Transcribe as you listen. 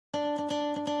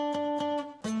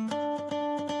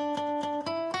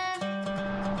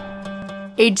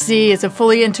HZ is a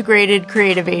fully integrated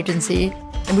creative agency,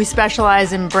 and we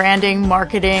specialize in branding,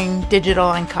 marketing,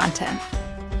 digital, and content.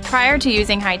 Prior to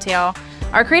using Hightail,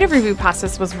 our creative review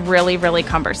process was really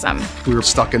cumbersome. We were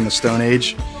stuck in the Stone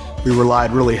Age. We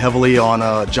relied really heavily on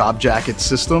a job jacket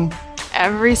system.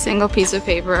 Every single piece of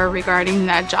paper regarding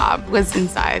that job was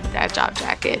inside that job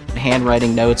jacket.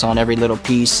 Handwriting notes on every little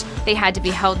piece. They had to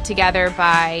be held together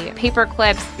by paper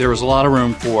clips. There was a lot of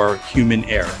room for human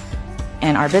error.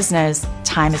 In our business,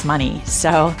 time is money.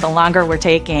 So the longer we're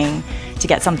taking to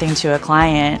get something to a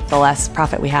client, the less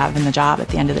profit we have in the job at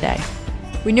the end of the day.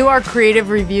 We knew our creative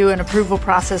review and approval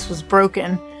process was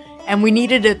broken, and we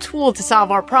needed a tool to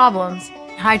solve our problems.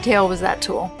 Hightail was that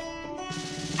tool.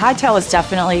 Hightail is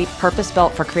definitely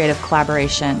purpose-built for creative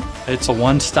collaboration. It's a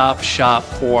one-stop shop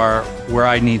for where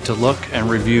I need to look and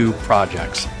review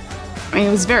projects. I mean,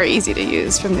 it was very easy to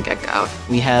use from the get-go.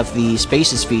 We have the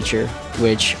Spaces feature,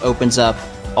 which opens up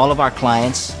all of our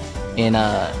clients in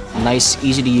a nice,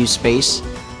 easy-to-use space.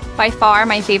 By far,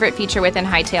 my favorite feature within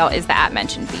Hightail is the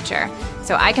 @mention feature.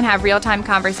 So I can have real-time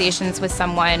conversations with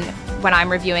someone when I'm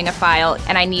reviewing a file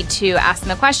and I need to ask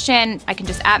them a question. I can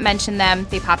just @mention them,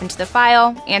 they pop into the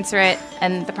file, answer it,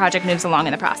 and the project moves along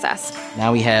in the process.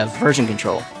 Now we have version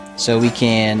control, so we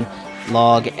can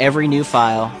log every new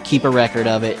file, keep a record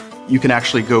of it. You can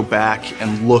actually go back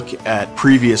and look at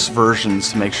previous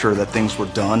versions to make sure that things were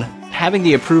done. Having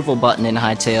the approval button in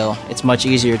Hightail, it's much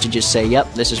easier to just say,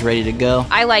 yep, this is ready to go.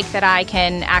 I like that I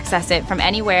can access it from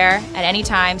anywhere, at any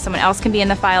time. Someone else can be in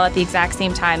the file at the exact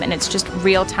same time, and it's just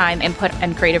real-time input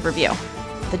and creative review.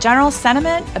 The general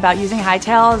sentiment about using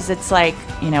Hightail is it's like,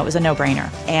 it was a no-brainer.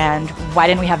 And why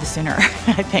didn't we have this sooner?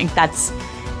 I think that's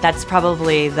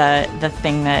probably the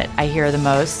thing that I hear the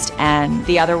most. And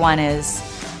the other one is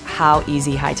how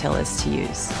easy Hightail is to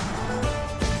use.